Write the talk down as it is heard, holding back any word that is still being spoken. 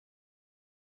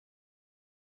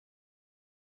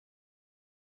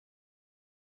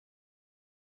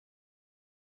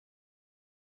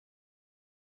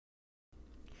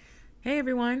Hey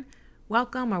everyone,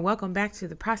 welcome back to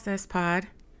the Process Pod.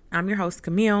 I'm your host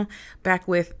Camille, back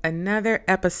with another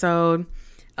episode,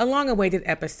 a long-awaited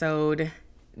episode.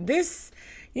 This,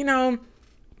 you know,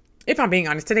 if I'm being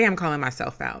honest, today I'm calling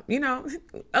myself out,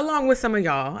 along with some of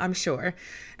y'all, I'm sure.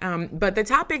 But the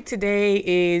topic today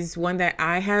is one that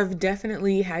I have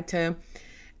definitely had to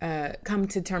come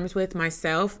to terms with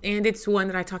myself, and it's one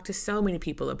that I talk to so many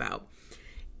people about.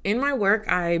 In my work,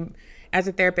 as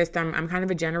a therapist, I'm kind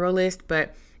of a generalist,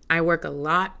 but I work a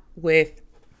lot with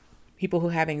people who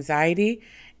have anxiety,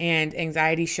 and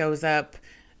anxiety shows up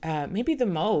maybe the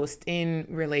most in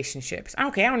relationships.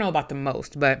 Okay, I don't know about the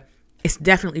most, but it's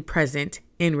definitely present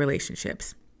in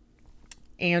relationships.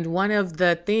 And one of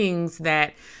the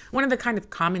kind of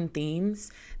common themes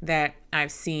that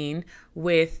I've seen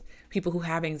with people who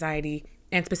have anxiety,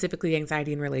 and specifically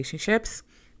anxiety in relationships,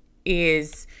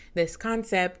 is this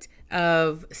concept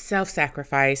of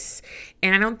self-sacrifice.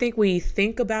 And I don't think we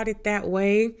think about it that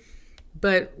way,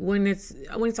 but when it's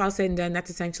all said and done, that's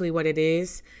essentially what it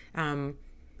is. The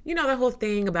whole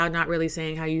thing about not really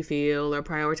saying how you feel or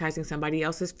prioritizing somebody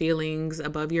else's feelings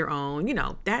above your own,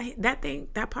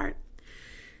 that part.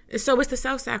 So it's the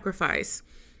self-sacrifice.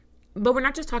 But we're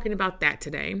not just talking about that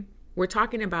today. We're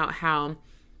talking about how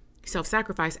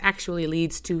self-sacrifice actually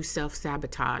leads to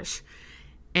self-sabotage,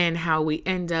 and how we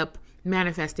end up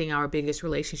manifesting our biggest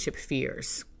relationship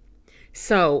fears.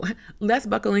 So let's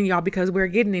buckle in, y'all, because we're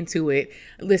getting into it.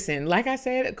 Listen, like I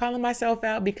said, calling myself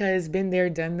out because been there,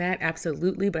 done that,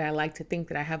 absolutely. But I like to think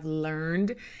that I have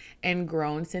learned and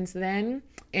grown since then.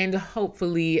 And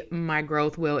hopefully my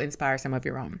growth will inspire some of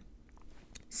your own.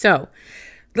 So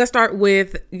let's start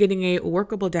with getting a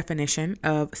workable definition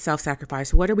of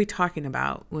self-sacrifice. What are we talking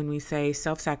about when we say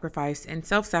self-sacrifice and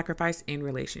self-sacrifice in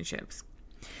relationships?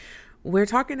 We're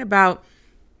talking about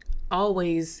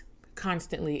always,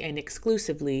 constantly, and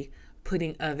exclusively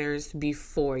putting others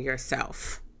before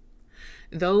yourself.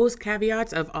 Those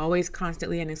caveats of always,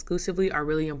 constantly, and exclusively are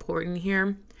really important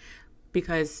here,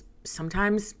 because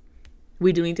sometimes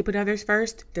we do need to put others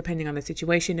first, depending on the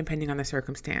situation, depending on the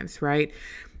circumstance, right?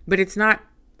 But it's not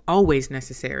always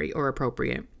necessary or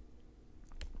appropriate.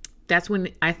 That's when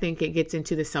I think it gets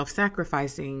into the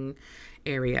self-sacrificing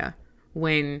area,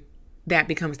 when that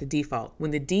becomes the default. When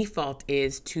the default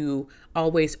is to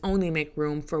always only make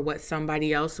room for what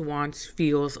somebody else wants,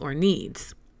 feels, or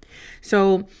needs.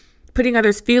 So putting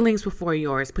others' feelings before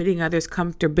yours, putting others'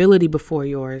 comfortability before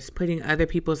yours, putting other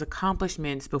people's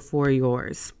accomplishments before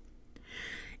yours.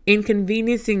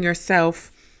 Inconveniencing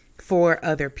yourself for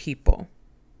other people,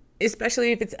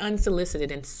 especially if it's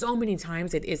unsolicited. And so many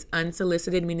times it is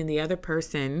unsolicited, meaning the other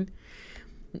person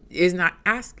is not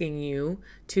asking you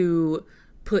to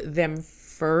put them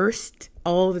first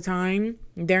all the time.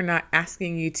 They're not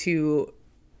asking you to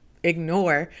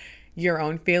ignore your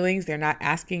own feelings. They're not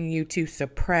asking you to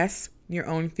suppress your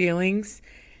own feelings.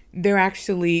 They're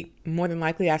actually more than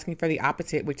likely asking for the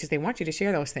opposite, which is they want you to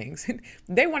share those things.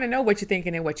 They want to know what you're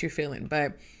thinking and what you're feeling.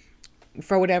 But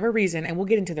for whatever reason, and we'll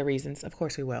get into the reasons, of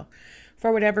course we will.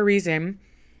 For whatever reason,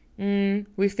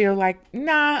 we feel like,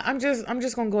 nah, I'm just going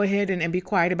to go ahead and be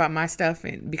quiet about my stuff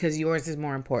because yours is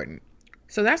more important.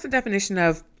 So that's the definition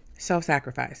of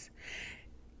self-sacrifice.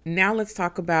 Now let's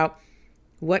talk about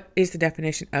what is the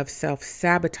definition of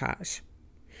self-sabotage.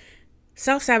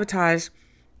 Self-sabotage,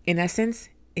 in essence,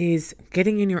 is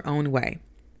getting in your own way.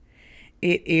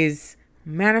 It is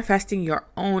manifesting your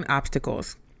own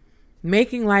obstacles,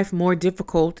 making life more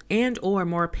difficult and or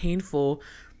more painful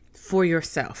for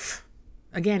yourself.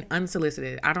 Again,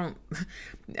 unsolicited. I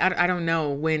don't know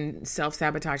when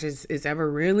self-sabotage is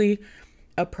ever really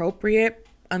appropriate,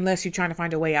 unless you're trying to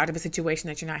find a way out of a situation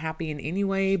that you're not happy in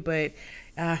anyway. But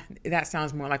that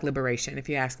sounds more like liberation, if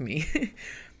you ask me.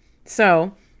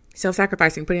 So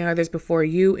self-sacrificing, putting others before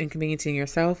you, inconveniencing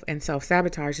yourself, and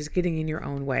self-sabotage is getting in your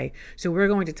own way. So we're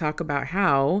going to talk about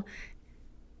how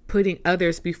putting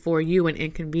others before you and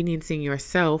inconveniencing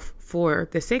yourself for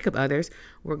the sake of others,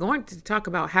 we're going to talk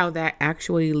about how that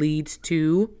actually leads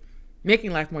to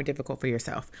making life more difficult for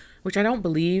yourself, which I don't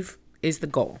believe is the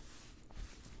goal.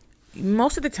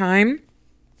 Most of the time,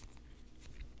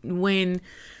 when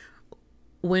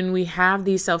we have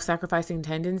these self-sacrificing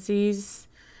tendencies,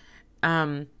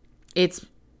 it's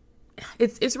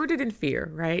rooted in fear,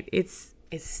 right? It's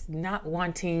not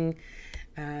wanting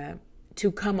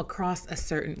to come across a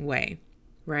certain way,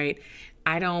 right?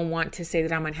 I don't want to say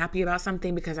that I'm unhappy about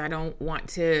something because I don't want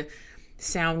to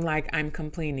sound like I'm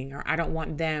complaining, or I don't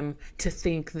want them to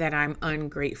think that I'm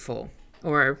ungrateful,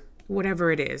 or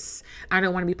whatever it is. I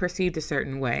don't want to be perceived a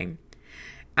certain way.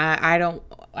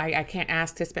 I can't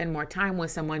ask to spend more time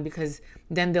with someone because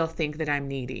then they'll think that I'm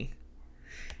needy,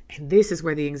 And this is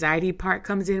where the anxiety part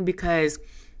comes in, because,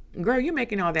 girl, you're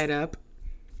making all that up.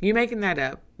 You're making that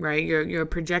up, right? You're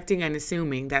projecting and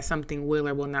assuming that something will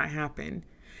or will not happen.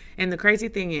 And the crazy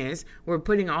thing is, we're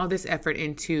putting all this effort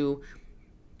into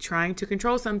trying to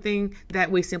control something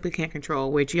that we simply can't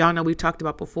control, which y'all know we've talked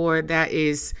about before.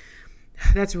 That's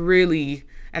really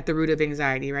at the root of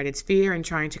anxiety, right? It's fear and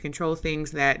trying to control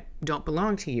things that don't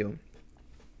belong to you.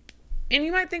 And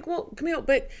you might think, well, Camille,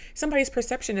 but somebody's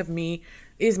perception of me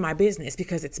is my business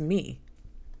because it's me.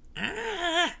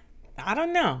 I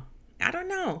don't know.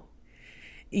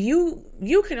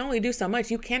 You can only do so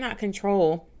much. You cannot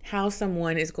control how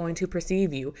someone is going to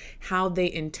perceive you, how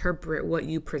they interpret what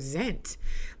you present,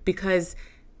 because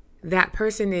that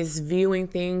person is viewing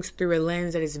things through a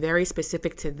lens that is very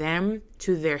specific to them,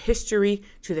 to their history,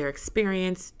 to their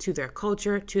experience, to their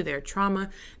culture, to their trauma.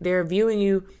 They're viewing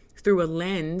you through a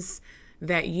lens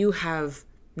that you have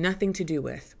nothing to do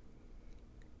with.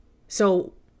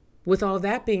 So with all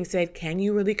that being said, can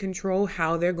you really control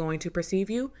how they're going to perceive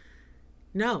you?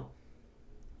 No.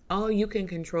 All you can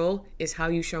control is how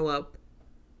you show up.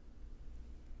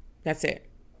 That's it.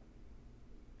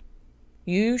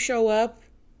 You show up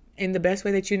in the best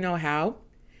way that you know how,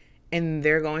 and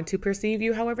they're going to perceive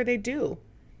you however they do.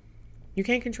 You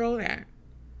can't control that.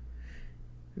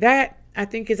 That, I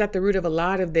think, is at the root of a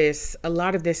lot of this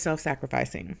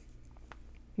self-sacrificing.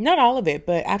 Not all of it,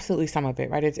 but absolutely some of it,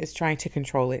 right? It's trying to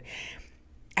control it.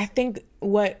 I think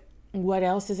what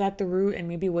else is at the root, and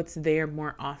maybe what's there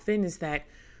more often, is that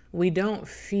we don't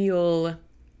feel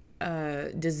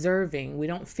deserving. We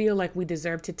don't feel like we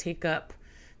deserve to take up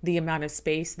the amount of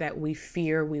space that we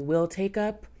fear we will take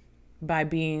up by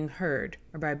being heard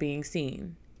or by being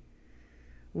seen.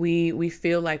 We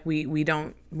feel like we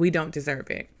don't deserve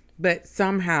it. But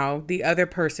somehow the other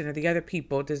person or the other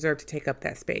people deserve to take up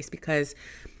that space, because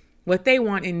what they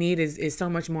want and need is so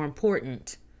much more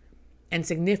important and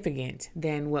significant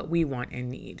than what we want and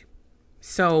need.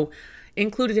 So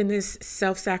included in this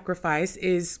self-sacrifice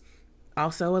is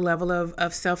also a level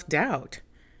of self-doubt.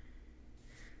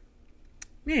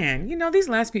 Man, these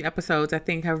last few episodes, I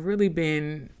think, have really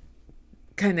been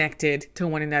connected to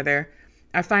one another.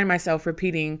 I find myself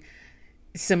repeating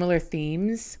similar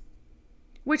themes,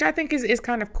 which I think is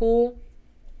kind of cool.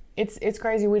 It's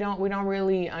crazy. We don't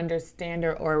really understand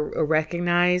or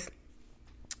recognize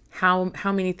how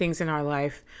many things in our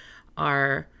life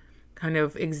are kind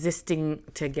of existing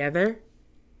together,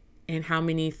 and how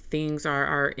many things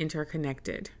are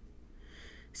interconnected.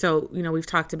 So, we've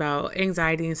talked about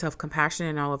anxiety and self-compassion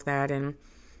and all of that. And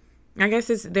I guess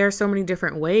there are so many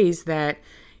different ways that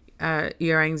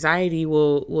your anxiety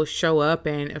will show up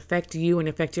and affect you and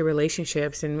affect your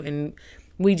relationships. And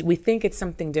we think it's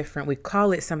something different. We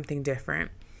call it something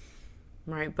different,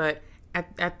 right? But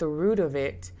at the root of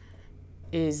it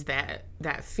is that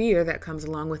fear that comes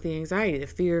along with the anxiety, the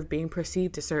fear of being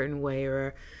perceived a certain way,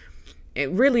 or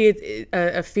it's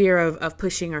a fear of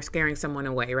pushing or scaring someone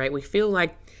away, right? We feel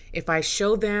like if I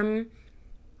show them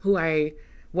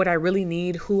what I really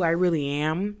need, who I really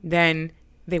am, then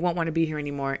they won't want to be here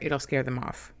anymore. It'll scare them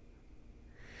off.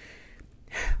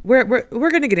 We're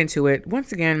going to get into it.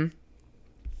 Once again,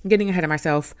 getting ahead of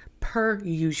myself per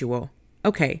usual.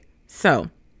 Okay, so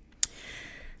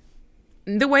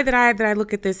the way that I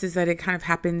look at this is that it kind of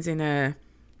happens in a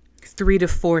 3 to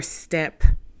 4 step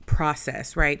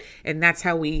process, right? And that's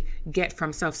how we get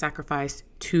from self-sacrifice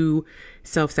to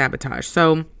self-sabotage.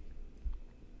 So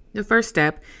the first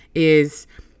step is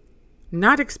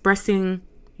not expressing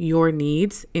your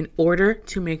needs in order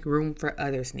to make room for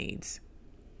others' needs.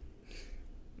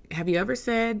 Have you ever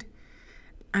said,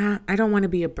 I don't want to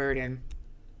be a burden.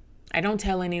 I don't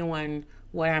tell anyone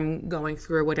what I'm going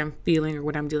through or what I'm feeling or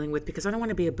what I'm dealing with because I don't want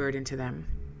to be a burden to them,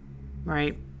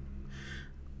 right?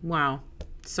 Wow.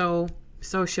 So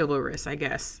chivalrous, I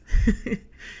guess.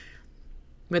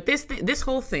 But this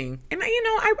whole thing, and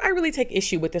I really take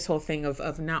issue with this whole thing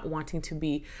of not wanting to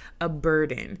be a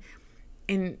burden.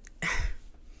 And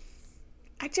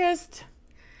I just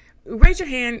raise your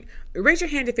hand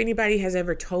if anybody has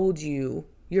ever told you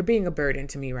you're being a burden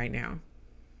to me right now.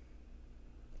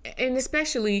 And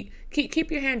especially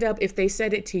keep your hand up if they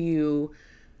said it to you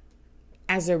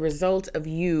as a result of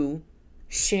you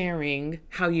sharing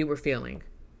how you were feeling.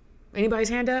 Anybody's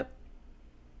hand up?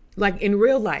 Like in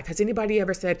real life, has anybody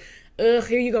ever said, ugh,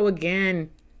 here you go again,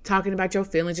 talking about your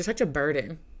feelings, you're such a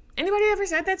burden? Anybody ever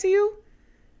said that to you?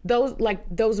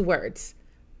 Those words.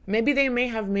 Maybe they may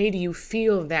have made you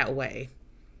feel that way.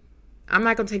 I'm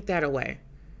not going to take that away.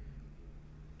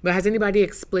 But has anybody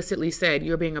explicitly said,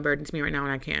 you're being a burden to me right now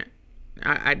and I can't?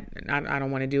 I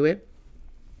don't want to do it.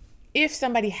 If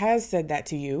somebody has said that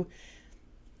to you,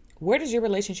 where does your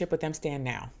relationship with them stand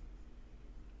now?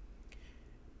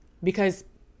 Because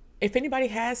if anybody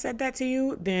has said that to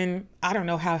you, then I don't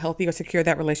know how healthy or secure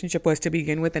that relationship was to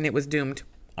begin with, and it was doomed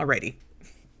already.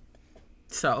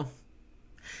 So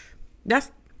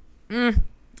that's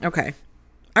okay.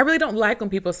 I really don't like when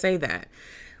people say that,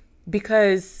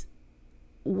 because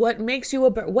what makes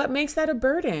that a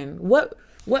burden?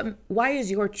 Why is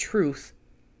your truth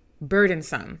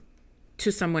burdensome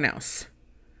to someone else?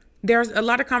 There's a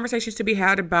lot of conversations to be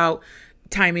had about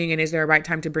timing, and is there a right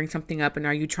time to bring something up, and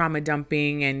are you trauma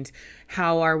dumping, and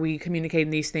how are we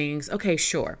communicating these things? Okay,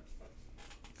 sure.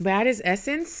 But at its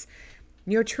essence,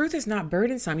 your truth is not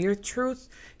burdensome. Your truth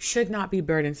should not be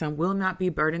burdensome, will not be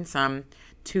burdensome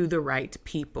to the right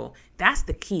people. That's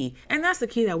the key. And that's the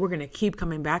key that we're going to keep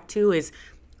coming back to, is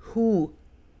who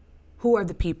are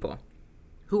the people?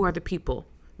 Who are the people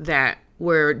that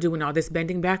we're doing all this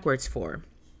bending backwards for?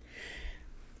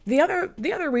 The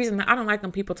other reason that I don't like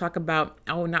when people talk about,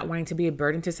 not wanting to be a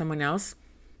burden to someone else,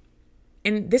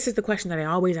 and this is the question that I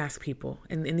always ask people,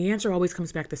 and the answer always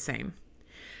comes back the same.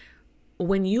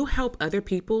 When you help other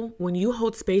people, when you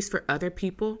hold space for other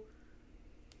people,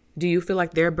 do you feel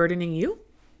like they're burdening you?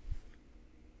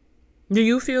 Do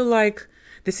you feel like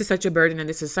this is such a burden and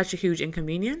this is such a huge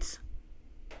inconvenience?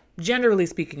 Generally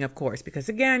speaking, of course, because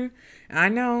again, I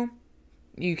know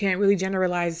you can't really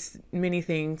generalize many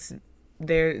things.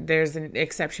 There's an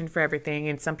exception for everything,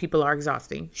 and some people are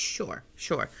exhausting. Sure.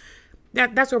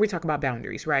 That's where we talk about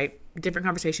boundaries, right? Different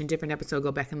conversation, different episode.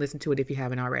 Go back and listen to it if you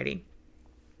haven't already.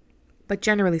 But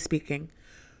generally speaking,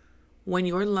 when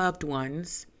your loved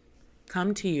ones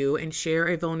come to you and share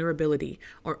a vulnerability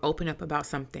or open up about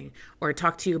something or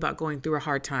talk to you about going through a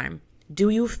hard time, do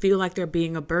you feel like they're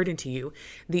being a burden to you?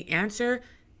 The answer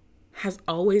has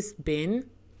always been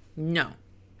no.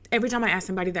 Every time I ask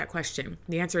somebody that question,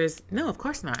 the answer is no, of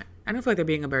course not. I don't feel like they're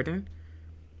being a burden.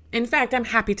 In fact, I'm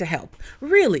happy to help.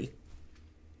 Really?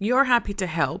 You're happy to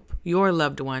help your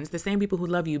loved ones, the same people who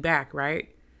love you back,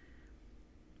 right?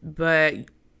 But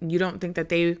you don't think that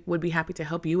they would be happy to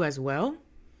help you as well?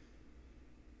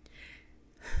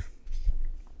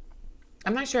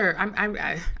 I'm not sure.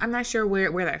 I'm not sure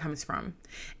where that comes from.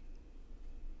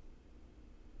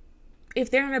 If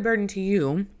they're not a burden to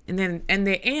you, and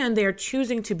they're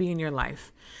choosing to be in your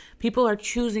life, people are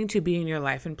choosing to be in your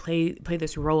life and play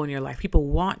this role in your life. People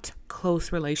want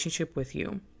close relationship with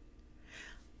you.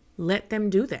 Let them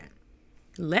do that.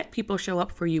 Let people show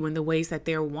up for you in the ways that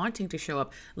they're wanting to show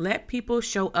up. Let people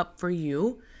show up for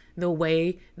you the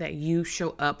way that you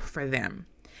show up for them.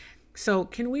 So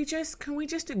can we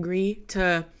just agree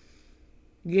to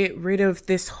get rid of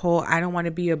this whole I don't want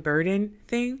to be a burden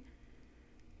thing?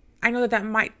 I know that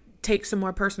might take some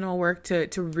more personal work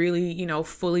to really,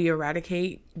 fully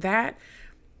eradicate that.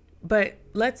 But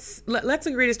let's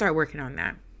agree to start working on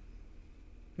that.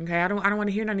 Okay, I don't want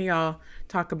to hear none of y'all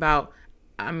talk about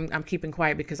I'm keeping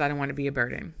quiet because I don't want to be a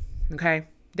burden. Okay?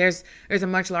 There's a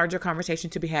much larger conversation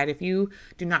to be had. If you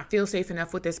do not feel safe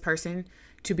enough with this person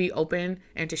to be open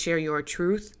and to share your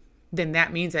truth, then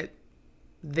that means that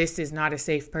this is not a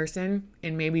safe person,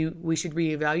 and maybe we should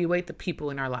reevaluate the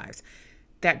people in our lives.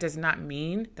 That does not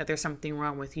mean that there's something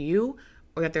wrong with you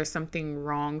or that there's something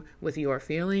wrong with your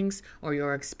feelings or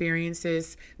your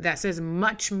experiences. That says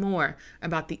much more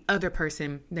about the other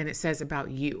person than it says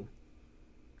about you.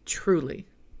 Truly.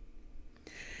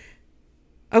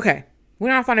 Okay, we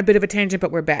went off on a bit of a tangent,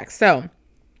 but we're back. So,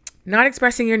 not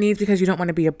expressing your needs because you don't want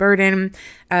to be a burden,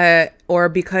 or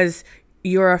because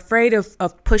you're afraid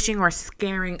of pushing or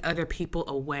scaring other people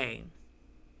away.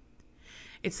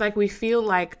 It's like we feel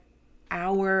like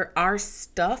our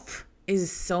stuff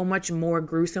is so much more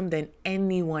gruesome than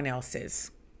anyone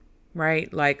else's,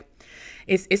 right? Like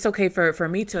it's okay for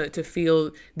me to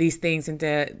feel these things and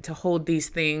to hold these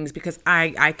things because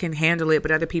I can handle it,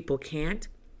 but other people can't.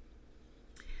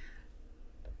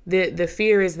 The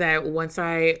fear is that once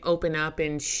I open up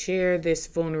and share this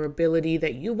vulnerability,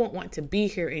 that you won't want to be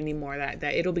here anymore, that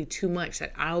it'll be too much,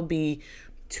 that I'll be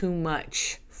too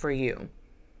much for you.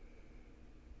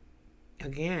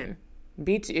 Again,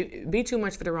 be too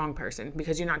much for the wrong person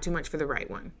because you're not too much for the right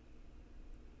one.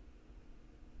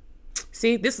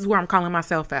 See, this is where I'm calling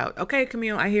myself out. Okay,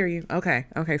 Camille, I hear you. Okay,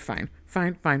 fine.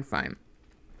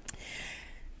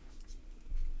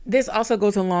 This also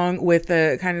goes along with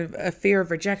a kind of a fear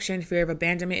of rejection, fear of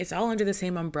abandonment. It's all under the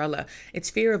same umbrella. It's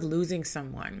fear of losing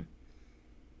someone.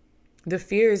 The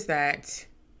fear is that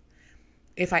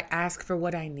if I ask for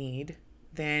what I need,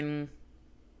 then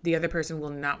the other person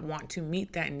will not want to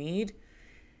meet that need,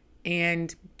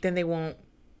 and then they won't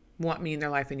want me in their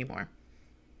life anymore.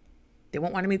 They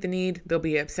won't want to meet the need. They'll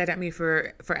be upset at me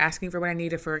for asking for what I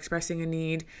need or for expressing a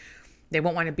need. They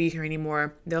won't want to be here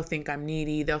anymore. They'll think I'm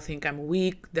needy. They'll think I'm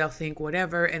weak. They'll think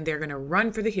whatever. And they're going to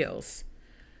run for the hills.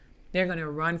 They're going to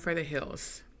run for the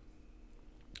hills.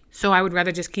 So I would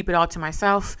rather just keep it all to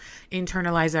myself,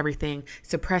 internalize everything,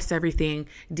 suppress everything,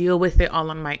 deal with it all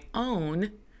on my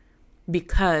own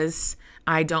because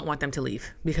I don't want them to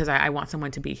leave, because I want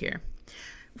someone to be here.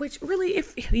 Which really,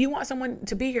 if you want someone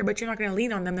to be here, but you're not going to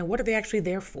lean on them, then what are they actually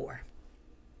there for?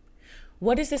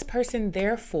 What is this person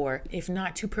there for if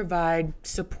not to provide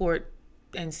support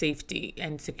and safety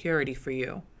and security for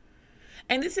you?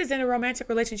 And this is in a romantic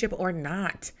relationship or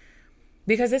not.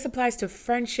 Because this applies to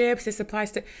friendships. This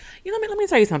applies to, let me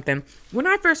tell you something. When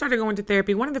I first started going to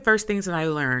therapy, one of the first things that I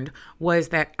learned was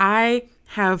that I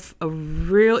have a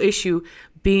real issue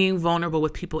being vulnerable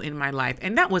with people in my life.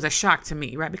 And that was a shock to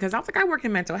me, right? Because I was like, I work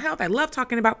in mental health. I love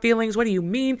talking about feelings. What do you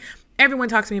mean? Everyone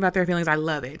talks to me about their feelings. I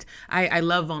love it. I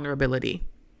love vulnerability.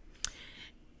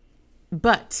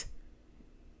 But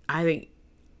I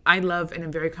love and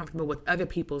am very comfortable with other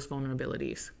people's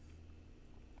vulnerabilities,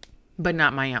 but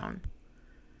not my own.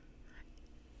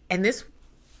 And this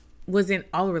was in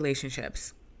all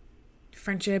relationships,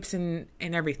 friendships and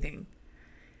everything.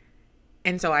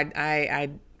 And so I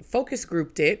focus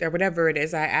grouped it or whatever it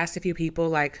is. I asked a few people,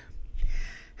 like,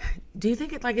 do you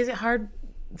think is it hard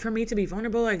for me to be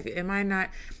vulnerable? Like, am I not?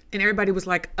 And everybody was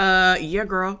like, yeah,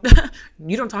 girl,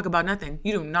 you don't talk about nothing.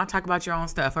 You do not talk about your own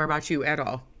stuff or about you at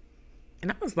all. And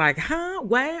I was like, huh?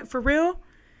 What? For real?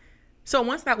 So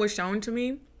once that was shown to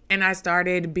me and I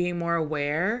started being more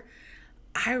aware,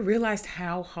 I realized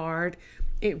how hard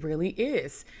it really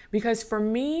is. Because for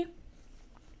me,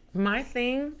 my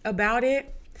thing about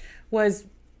it was,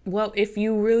 well, if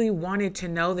you really wanted to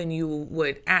know, then you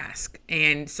would ask.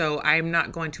 And so I'm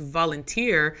not going to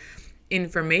volunteer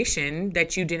information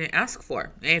that you didn't ask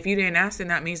for. And if you didn't ask, then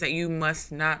that means that you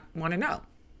must not want to know.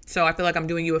 So I feel like I'm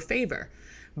doing you a favor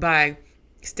by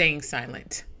staying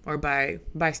silent or by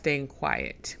staying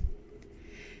quiet.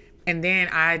 And then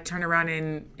I turn around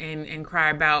and cry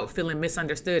about feeling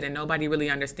misunderstood and nobody really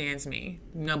understands me.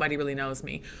 Nobody really knows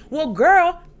me. Well,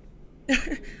 girl,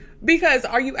 because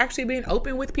are you actually being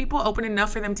open with people, open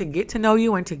enough for them to get to know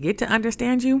you and to get to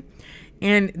understand you?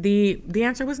 And the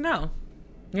answer was no.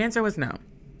 The answer was no.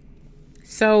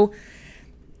 So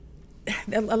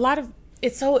a lot of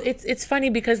it's funny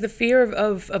because the fear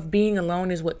of being alone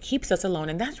is what keeps us alone.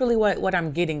 And that's really what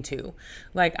I'm getting to.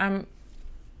 Like I'm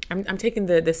taking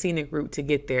the scenic route to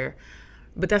get there,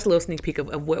 but that's a little sneak peek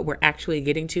of what we're actually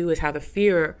getting to, is how the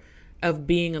fear of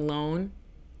being alone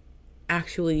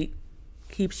actually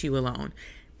keeps you alone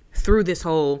through this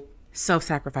whole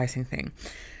self-sacrificing thing.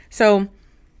 So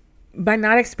by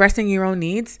not expressing your own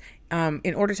needs,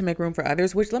 in order to make room for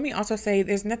others, which let me also say,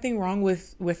 there's nothing wrong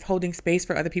with holding space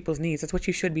for other people's needs. That's what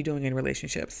you should be doing in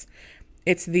relationships.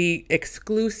 It's the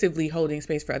exclusively holding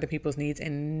space for other people's needs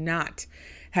and not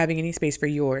having any space for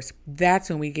yours. That's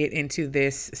when we get into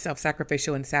this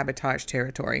self-sacrificial and sabotage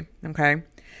territory. Okay.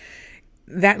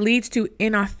 That leads to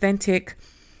inauthentic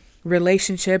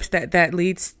relationships. That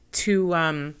leads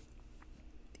to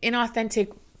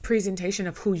inauthentic presentation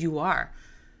of who you are.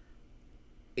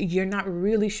 You're not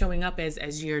really showing up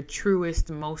as your truest,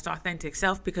 most authentic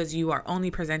self because you are only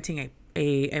presenting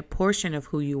a portion of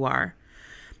who you are.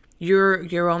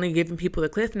 You're only giving people the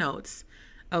cliff notes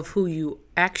of who you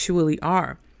actually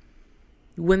are.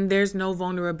 When there's no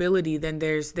vulnerability, then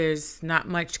there's not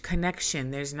much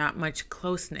connection. There's not much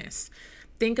closeness.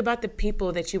 Think about the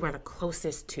people that you are the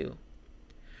closest to.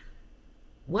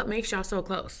 What makes y'all so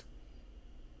close?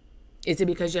 Is it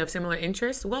because you have similar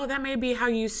interests? Well, that may be how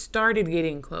you started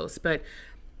getting close, but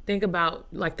think about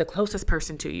like the closest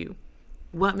person to you.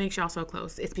 What makes y'all so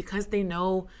close? It's because they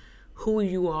know who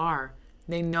you are.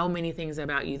 They know many things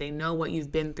about you. They know what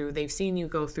you've been through. They've seen you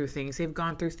go through things. They've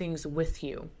gone through things with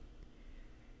you.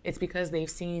 It's because they've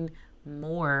seen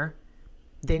more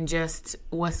than just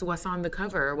what's on the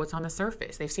cover or what's on the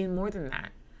surface. They've seen more than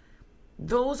that.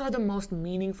 Those are the most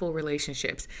meaningful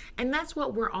relationships. And that's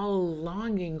what we're all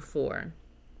longing for.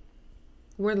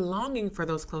 We're longing for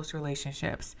those close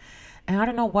relationships. And I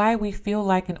don't know why we feel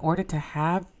like in order to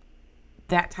have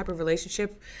that type of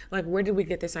relationship, like where did we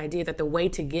get this idea that the way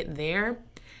to get there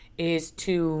is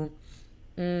to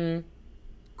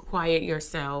quiet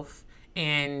yourself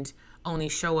and only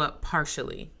show up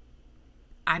partially?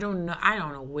 I don't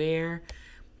know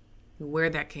where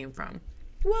that came from.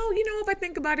 Well, if I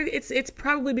think about it, it's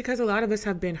probably because a lot of us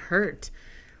have been hurt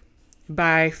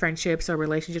by friendships or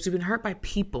relationships. We've been hurt by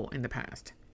people in the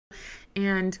past.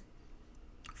 And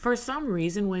for some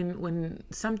reason, when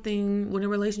a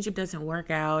relationship doesn't work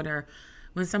out, or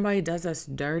when somebody does us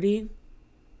dirty,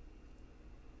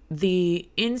 the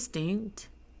instinct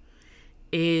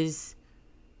is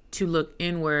to look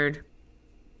inward,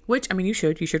 which, I mean, you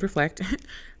should reflect,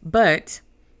 but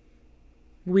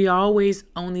we always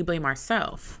only blame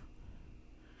ourselves.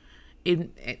 We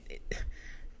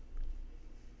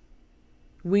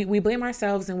blame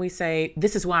ourselves and we say,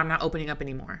 this is why I'm not opening up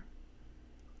anymore.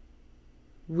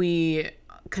 We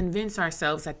convince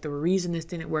ourselves that the reason this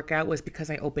didn't work out was because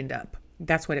I opened up.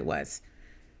 That's what it was.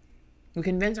 We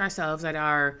convince ourselves that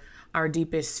our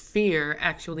deepest fear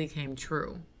actually came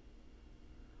true.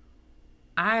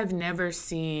 I've never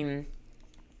seen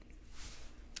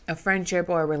a friendship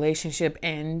or a relationship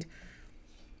end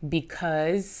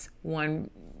because one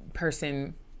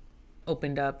person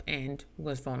opened up and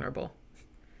was vulnerable.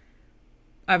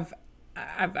 I've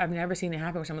never seen it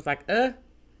happen where someone's like,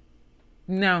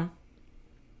 no,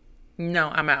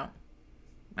 I'm out.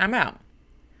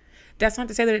 That's not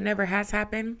to say that it never has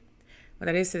happened, but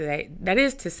that is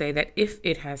to say that if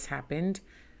it has happened,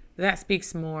 that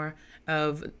speaks more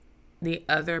of the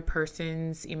other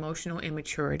person's emotional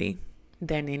immaturity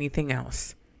than anything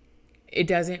else. It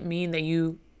doesn't mean that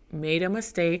you made a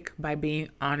mistake by being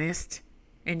honest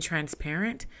and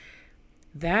transparent.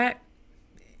 That's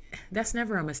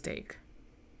never a mistake.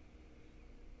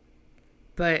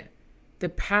 But the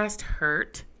past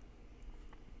hurt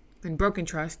and broken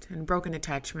trust and broken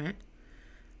attachment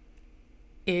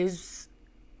is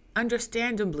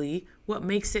understandably what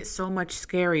makes it so much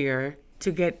scarier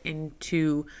to get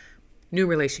into new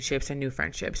relationships and new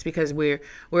friendships, because we're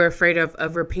afraid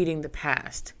of repeating the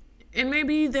past. And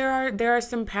maybe there are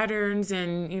some patterns,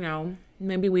 and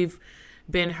maybe we've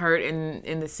been hurt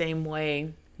in the same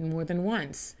way more than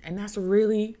once, and that's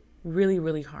really, really,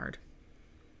 really hard.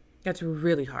 That's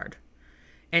really hard.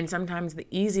 And sometimes the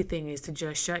easy thing is to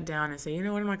just shut down and say, you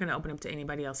know what, I'm not going to open up to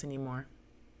anybody else anymore.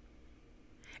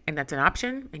 And that's an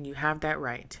option, and you have that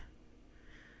right.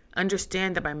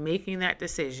 Understand that by making that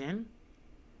decision,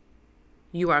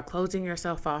 you are closing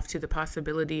yourself off to the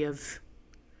possibility of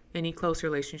any close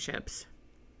relationships.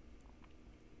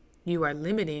 You are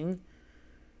limiting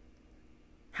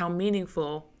how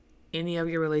meaningful any of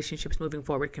your relationships moving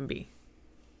forward can be.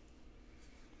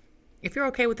 If you're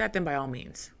okay with that, then by all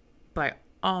means,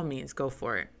 go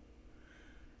for it.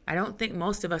 I don't think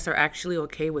most of us are actually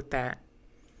okay with that,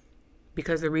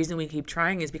 because the reason we keep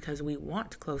trying is because we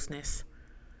want closeness.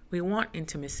 We want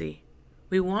intimacy.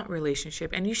 We want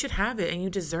relationship, and you should have it, and you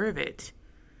deserve it.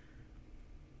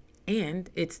 And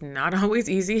it's not always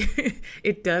easy.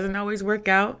 It doesn't always work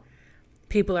out.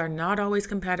 People are not always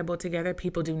compatible together.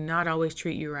 People do not always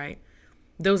treat you right.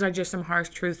 Those are just some harsh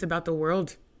truths about the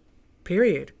world,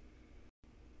 period.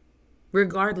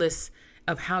 Regardless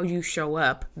of how you show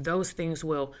up, those things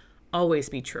will always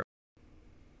be true.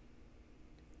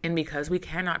 And because we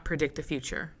cannot predict the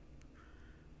future,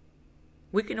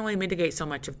 we can only mitigate so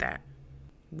much of that.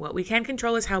 What we can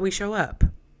control is how we show up.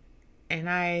 And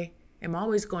I am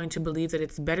always going to believe that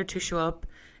it's better to show up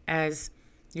as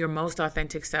your most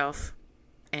authentic self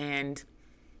and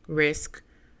risk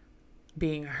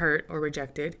being hurt or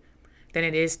rejected than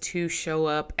it is to show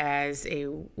up as a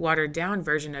watered down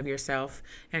version of yourself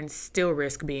and still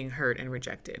risk being hurt and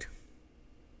rejected.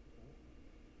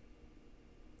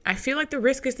 I feel like the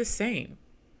risk is the same.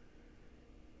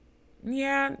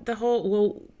 Yeah,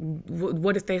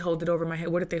 what if they hold it over my head?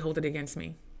 What if they hold it against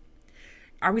me?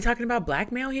 Are we talking about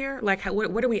blackmail here? Like,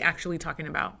 what are we actually talking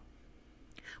about?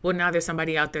 Well, now there's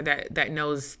somebody out there that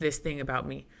knows this thing about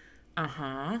me.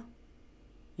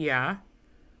 Yeah.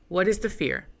 What is the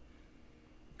fear?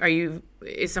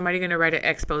 Is somebody going to write an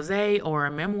expose or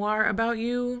a memoir about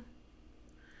you?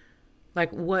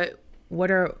 Like,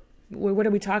 what are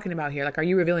we talking about here? Like, are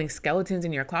you revealing skeletons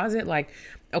in your closet? Like,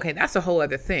 okay, that's a whole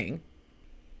other thing.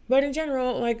 But in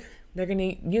general, like, they're going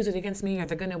to use it against me, or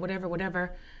they're going to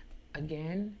whatever.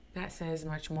 Again, that says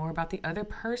much more about the other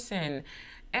person.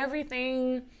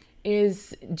 Everything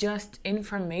is just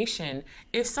information.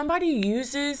 If somebody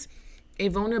uses a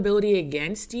vulnerability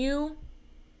against you,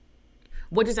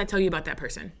 what does that tell you about that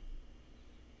person?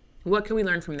 What can we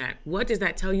learn from that? What does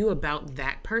that tell you about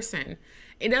that person?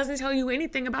 It doesn't tell you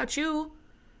anything about you.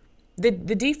 The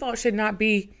default should not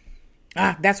be,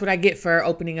 that's what I get for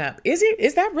opening up. Is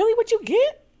that really what you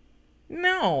get?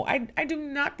 No, I do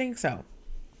not think so.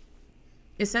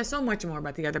 It says so much more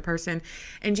about the other person.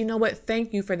 And you know what?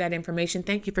 Thank you for that information.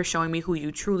 Thank you for showing me who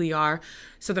you truly are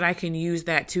so that I can use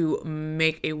that to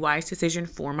make a wise decision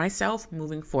for myself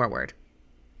moving forward.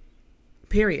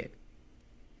 Period.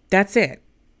 That's it.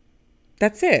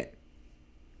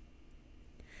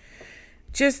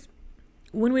 just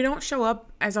when we don't show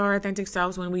up as our authentic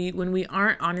selves, when we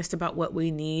aren't honest about what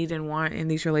we need and want in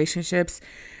these relationships,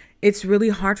 it's really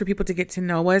hard for people to get to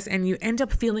know us, and you end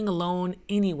up feeling alone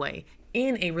anyway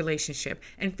in a relationship.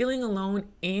 And feeling alone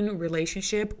in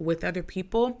relationship with other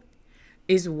people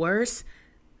is worse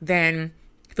than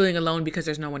feeling alone because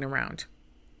there's no one around.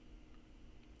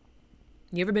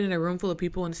 You ever been in a room full of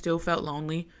people and still felt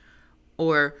lonely?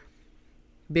 Or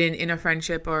been in a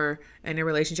friendship or in a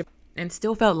relationship and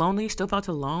still felt lonely, still felt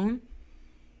alone?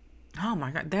 Oh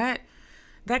my God,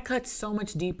 that cuts so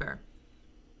much deeper.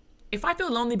 If I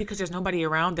feel lonely because there's nobody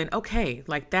around, then okay,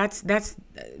 like that's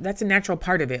a natural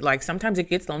part of it. Like sometimes it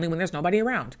gets lonely when there's nobody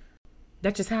around.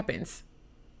 That just happens,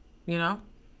 you know?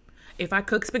 If I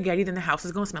cook spaghetti, then the house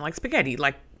is going to smell like spaghetti.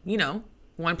 Like, 1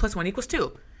 + 1 =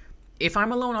 2. If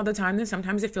I'm alone all the time, then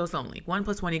sometimes it feels lonely. 1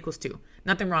 + 1 = 2.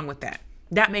 Nothing wrong with that.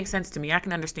 That makes sense to me. I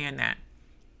can understand that.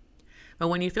 But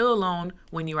when you feel alone,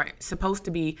 when you are supposed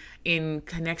to be in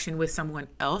connection with someone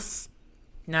else,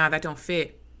 that don't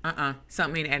fit.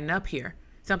 Something ain't adding up here.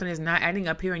 Something is not adding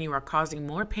up here, and you are causing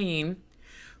more pain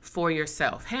for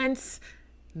yourself. Hence,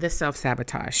 the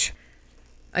self-sabotage.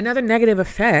 Another negative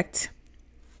effect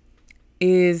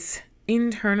is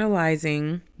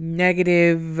internalizing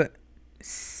negative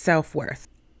self-worth.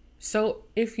 So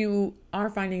if you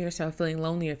are finding yourself feeling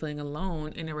lonely or feeling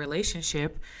alone in a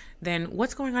relationship, then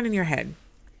what's going on in your head?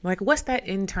 Like, what's that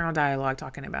internal dialogue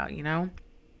talking about,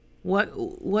 What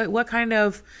kind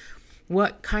of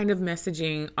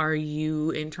messaging are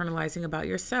you internalizing about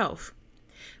yourself?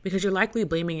 Because you're likely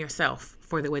blaming yourself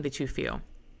for the way that you feel,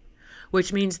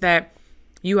 which means that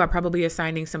you are probably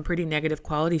assigning some pretty negative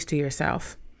qualities to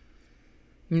yourself.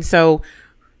 And so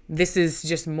this is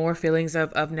just more feelings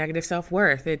of negative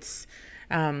self-worth. It's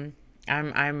I'm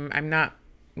not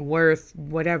worth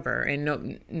whatever,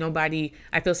 and nobody,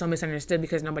 I feel so misunderstood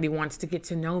because nobody wants to get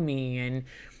to know me, and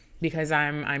because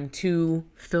I'm too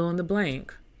fill in the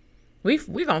blank. We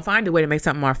gonna find a way to make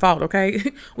something our fault,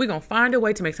 okay? We gonna find a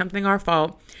way to make something our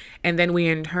fault, and then we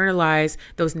internalize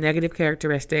those negative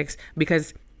characteristics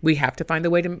because we have to find a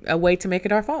way to make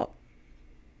it our fault.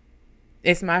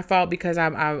 It's my fault because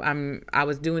I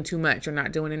was doing too much or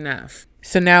not doing enough.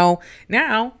 So now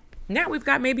we've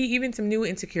got maybe even some new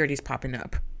insecurities popping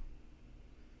up,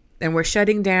 and we're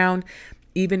shutting down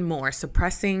even more,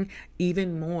 suppressing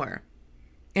even more,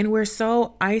 and we're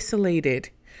so isolated.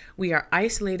 We are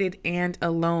isolated and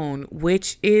alone,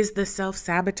 which is the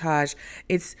self-sabotage.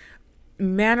 It's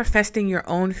manifesting your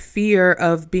own fear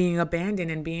of being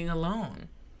abandoned and being alone.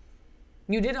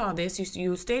 You did all this.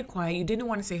 You stayed quiet. You didn't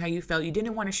want to say how you felt. You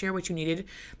didn't want to share what you needed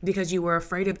because you were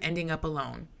afraid of ending up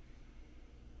alone.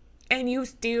 And you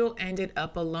still ended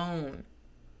up alone,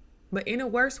 but in a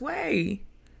worse way.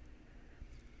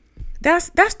 That's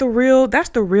the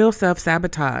real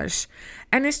self-sabotage.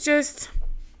 And it's just,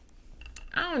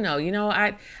 I don't know,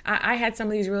 I had some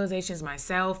of these realizations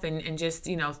myself, and just,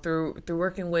 through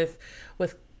working with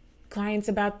clients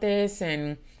about this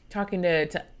and talking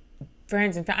to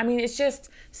friends and family. I mean, it's just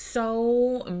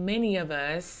so many of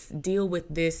us deal with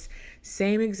this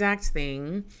same exact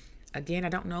thing. Again, I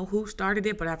don't know who started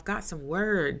it, but I've got some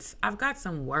words.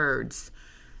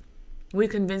 We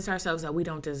convince ourselves that we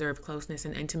don't deserve closeness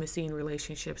and intimacy in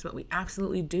relationships, but we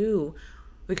absolutely do.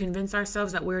 We convince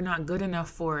ourselves that we're not good enough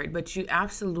for it, but you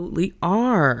absolutely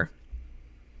are.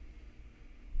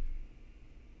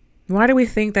 Why do we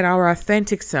think that our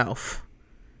authentic self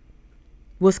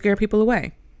will scare people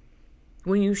away?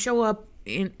 When you show up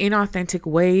in inauthentic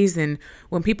ways and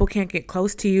when people can't get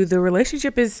close to you, the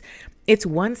relationship it's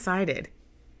one-sided.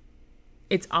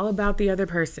 It's all about the other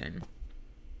person.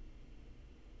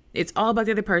 It's all about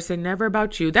the other person, never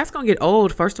about you. That's going to get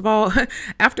old, first of all.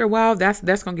 After a while, that's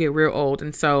going to get real old.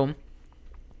 And so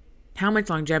how much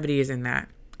longevity is in that?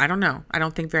 I don't know. I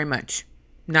don't think very much.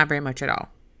 Not very much at all.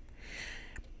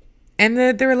 And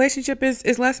the relationship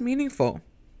is less meaningful.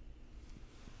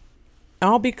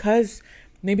 All because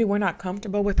maybe we're not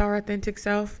comfortable with our authentic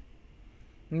self.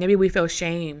 Maybe we feel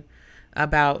shame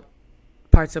about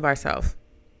parts of ourselves.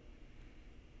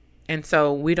 And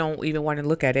so we don't even want to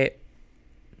look at it,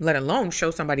 let alone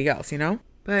show somebody else,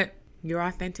 But your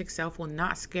authentic self will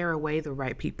not scare away the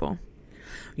right people.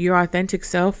 Your authentic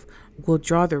self will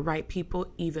draw the right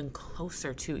people even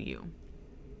closer to you.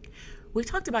 We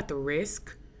talked about the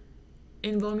risk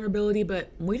in vulnerability,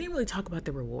 but we didn't really talk about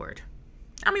the reward.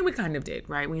 I mean, we kind of did,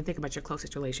 right? When you think about your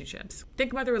closest relationships.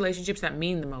 Think about the relationships that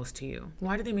mean the most to you.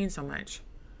 Why do they mean so much?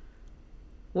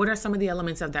 What are some of the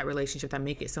elements of that relationship that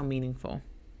make it so meaningful?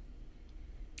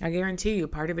 I guarantee you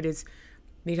part of it is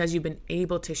because you've been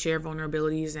able to share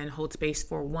vulnerabilities and hold space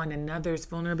for one another's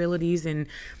vulnerabilities and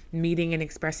meeting and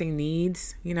expressing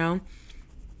needs, In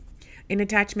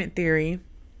attachment theory,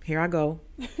 here I go,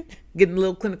 getting a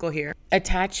little clinical here.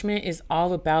 Attachment is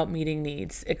all about meeting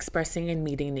needs, expressing and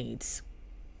meeting needs.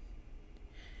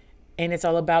 And it's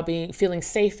all about feeling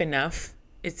safe enough.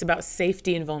 It's about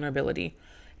safety and vulnerability.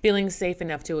 Feeling safe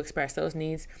enough to express those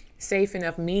needs. Safe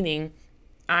enough meaning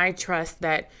I trust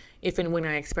that if and when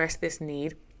I express this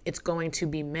need, it's going to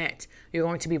be met. You're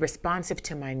going to be responsive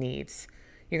to my needs.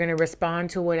 You're going to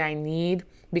respond to what I need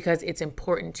because it's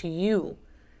important to you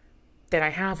that I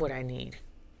have what I need.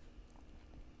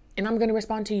 And I'm going to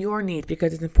respond to your needs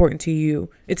because it's important to you.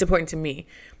 It's important to me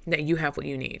that you have what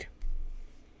you need.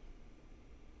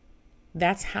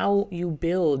 That's how you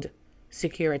build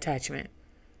secure attachment.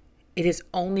 It is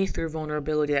only through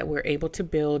vulnerability that we're able to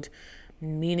build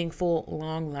meaningful,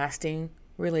 long-lasting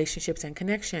relationships and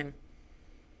connection.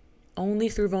 Only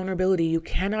through vulnerability. You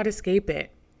cannot escape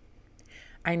it.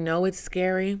 I know it's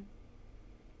scary.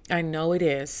 I know it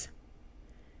is.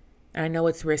 I know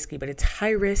it's risky, but it's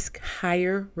high risk,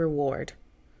 higher reward.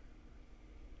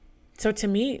 So to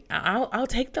me, I'll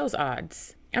take those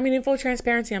odds. I mean, in full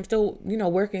transparency, I'm still,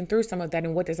 working through some of that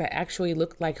and what does that actually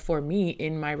look like for me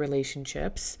in my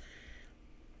relationships.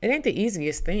 It ain't the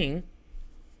easiest thing.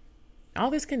 All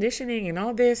this conditioning and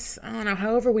all this, I don't know,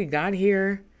 however we got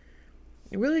here,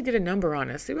 it really did a number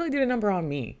on us. It really did a number on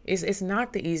me. It's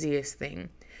not the easiest thing,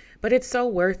 but it's so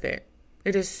worth it.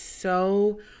 It is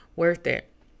so worth it.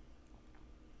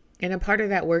 And a part of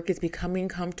that work is becoming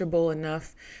comfortable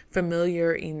enough,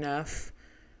 familiar enough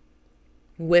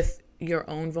with your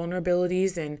own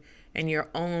vulnerabilities and your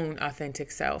own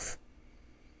authentic self.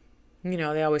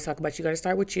 They always talk about you got to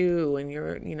start with you and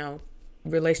your,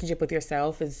 relationship with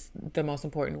yourself is the most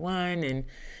important one and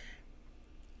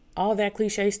all that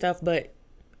cliche stuff, but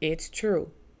it's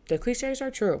true. The cliches are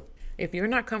true. If you're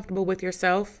not comfortable with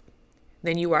yourself,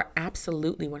 then you are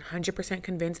absolutely 100%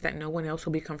 convinced that no one else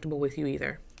will be comfortable with you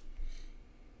either.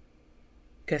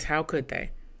 Because how could they?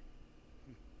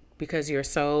 Because you're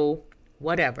so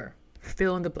whatever.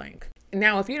 Fill in the blank.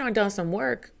 Now, if you don't done some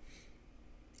work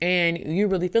and you're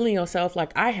really feeling yourself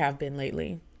like I have been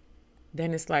lately,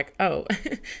 then it's like, oh,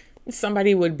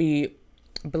 somebody would be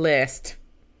blessed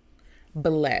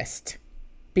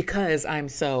because I'm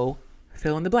so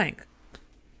fill in the blank.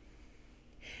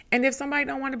 And if somebody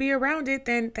don't want to be around it,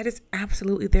 then that is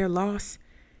absolutely their loss.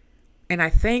 And I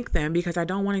thank them because I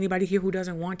don't want anybody here who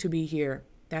doesn't want to be here.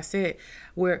 That's it.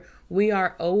 We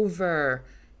are over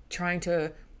trying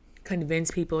to convince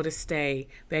people to stay,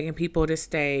 begging people to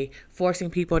stay,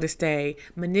 forcing people to stay,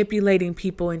 manipulating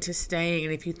people into staying.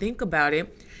 And if you think about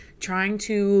it, trying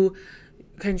to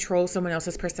control someone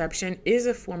else's perception is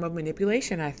a form of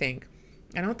manipulation, I think.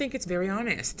 I don't think it's very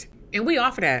honest. And we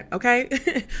off of that,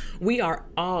 okay? We are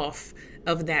off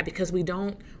of that because we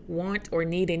don't want or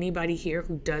need anybody here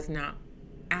who does not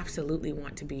absolutely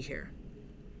want to be here.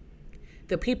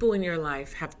 The people in your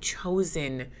life have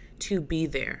chosen to be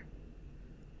there.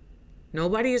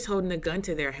 Nobody is holding a gun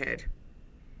to their head.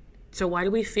 So why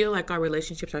do we feel like our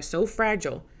relationships are so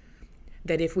fragile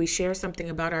that if we share something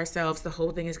about ourselves, the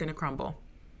whole thing is going to crumble?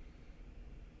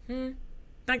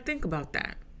 Like, think about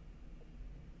that.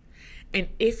 And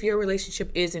if your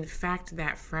relationship is in fact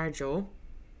that fragile,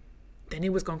 then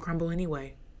it was going to crumble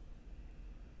anyway.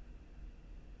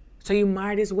 So you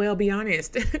might as well be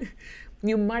honest.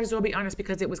 You might as well be honest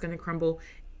because it was going to crumble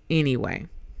anyway.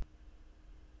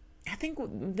 I think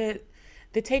the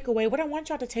takeaway, what I want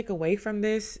y'all to take away from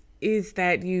this is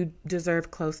that you deserve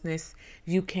closeness.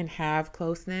 You can have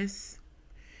closeness.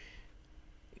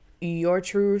 Your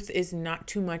truth is not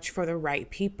too much for the right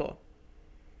people.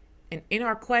 And in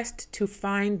our quest to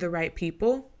find the right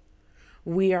people,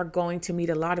 we are going to meet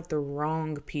a lot of the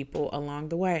wrong people along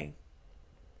the way.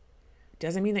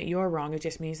 Doesn't mean that you're wrong. It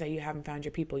just means that you haven't found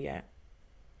your people yet.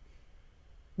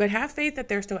 But have faith that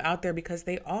they're still out there because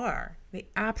they are. They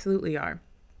absolutely are.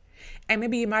 And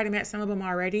maybe you might have met some of them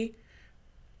already,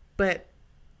 but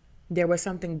there was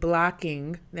something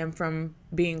blocking them from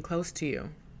being close to you.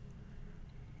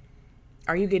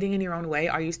 Are you getting in your own way?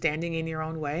 Are you standing in your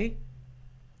own way?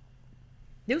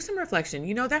 Do some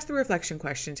reflection. That's the reflection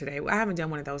question today. I haven't done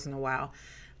one of those in a while.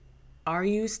 Are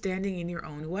you standing in your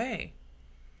own way?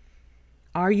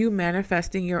 Are you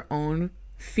manifesting your own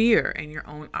fear and your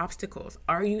own obstacles?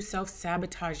 Are you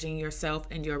self-sabotaging yourself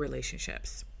and your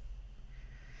relationships?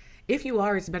 If you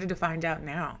are, it's better to find out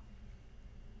now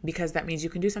because that means you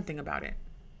can do something about it.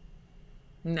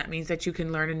 And that means that you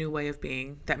can learn a new way of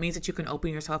being. That means that you can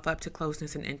open yourself up to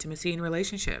closeness and intimacy in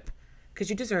relationship because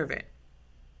you deserve it.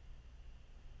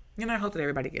 And I hope that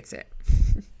everybody gets it.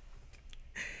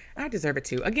 I deserve it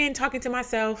too. Again, talking to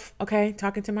myself, okay?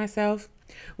 Talking to myself.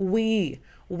 We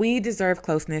deserve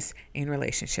closeness in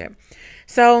relationship.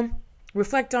 So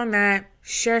reflect on that.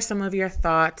 Share some of your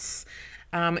thoughts.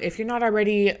 If you're not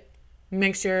already,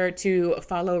 make sure to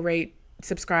follow, rate,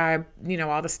 subscribe,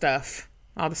 all the stuff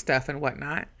and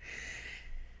whatnot.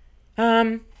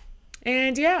 And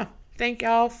yeah, thank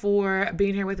y'all for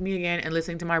being here with me again and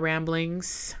listening to my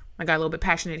ramblings. I got a little bit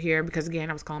passionate here because,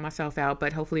 again, I was calling myself out,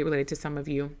 but hopefully it related to some of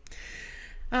you.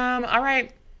 All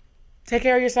right. Take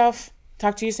care of yourself.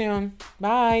 Talk to you soon.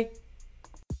 Bye.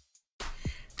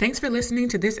 Thanks for listening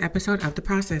to this episode of The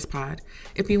Process Pod.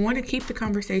 If you want to keep the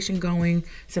conversation going,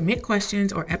 submit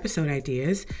questions or episode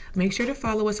ideas, make sure to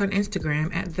follow us on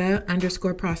Instagram at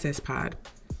 @the_process pod.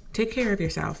 Take care of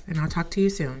yourself, and I'll talk to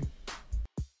you soon.